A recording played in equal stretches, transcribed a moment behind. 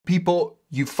people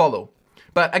you follow.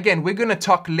 But again, we're gonna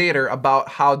talk later about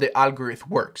how the algorithm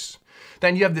works.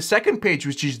 Then you have the second page,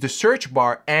 which is the search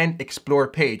bar and explore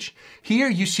page. Here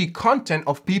you see content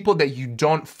of people that you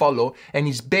don't follow and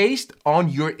it's based on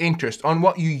your interest, on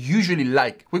what you usually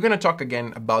like. We're gonna talk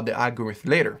again about the algorithm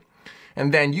later.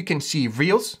 And then you can see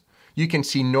reels, you can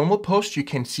see normal posts, you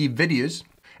can see videos,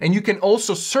 and you can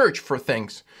also search for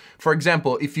things. For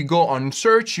example, if you go on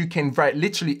search, you can write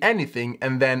literally anything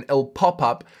and then it'll pop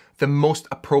up the most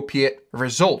appropriate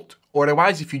result.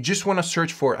 Otherwise, if you just want to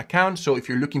search for accounts, so if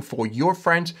you're looking for your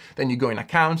friends, then you go in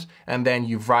accounts and then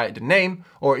you write the name.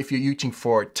 Or if you're using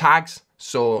for tags,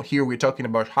 so here we're talking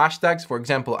about hashtags. For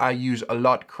example, I use a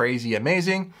lot crazy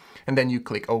amazing, and then you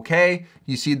click OK.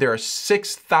 You see there are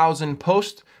 6,000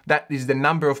 posts. That is the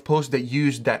number of posts that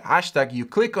use that hashtag. You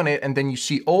click on it and then you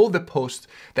see all the posts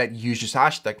that use this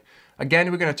hashtag.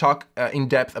 Again, we're going to talk in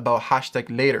depth about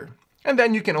hashtag later. And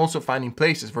then you can also find in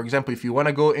places. For example, if you want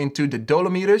to go into the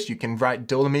Dolomites, you can write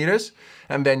Dolomites,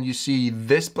 and then you see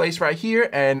this place right here,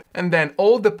 and then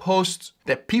all the posts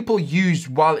that people use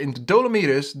while in the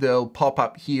Dolomites, they'll pop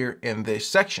up here in this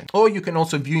section. Or you can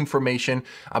also view information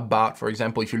about, for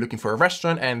example, if you're looking for a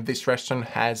restaurant and this restaurant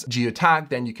has geotag,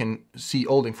 then you can see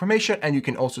all the information, and you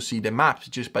can also see the maps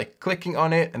just by clicking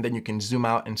on it, and then you can zoom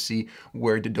out and see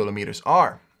where the Dolomites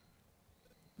are.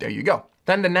 There you go.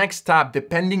 Then the next tab,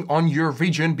 depending on your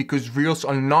region, because Reels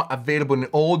are not available in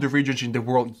all the regions in the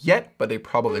world yet, but they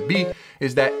probably be,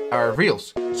 is that are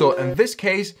Reels. So in this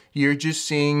case, you're just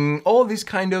seeing all these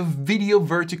kind of video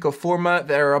vertical format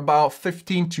that are about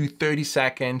 15 to 30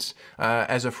 seconds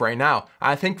as of right now.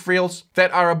 I think Reels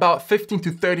that are about 15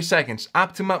 to 30 seconds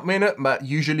up to a minute, but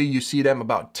usually you see them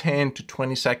about 10 to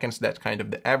 20 seconds. That's kind of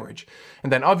the average.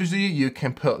 And then obviously you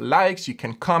can put likes, you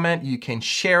can comment, you can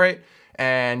share it,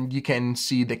 and you can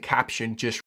see the caption just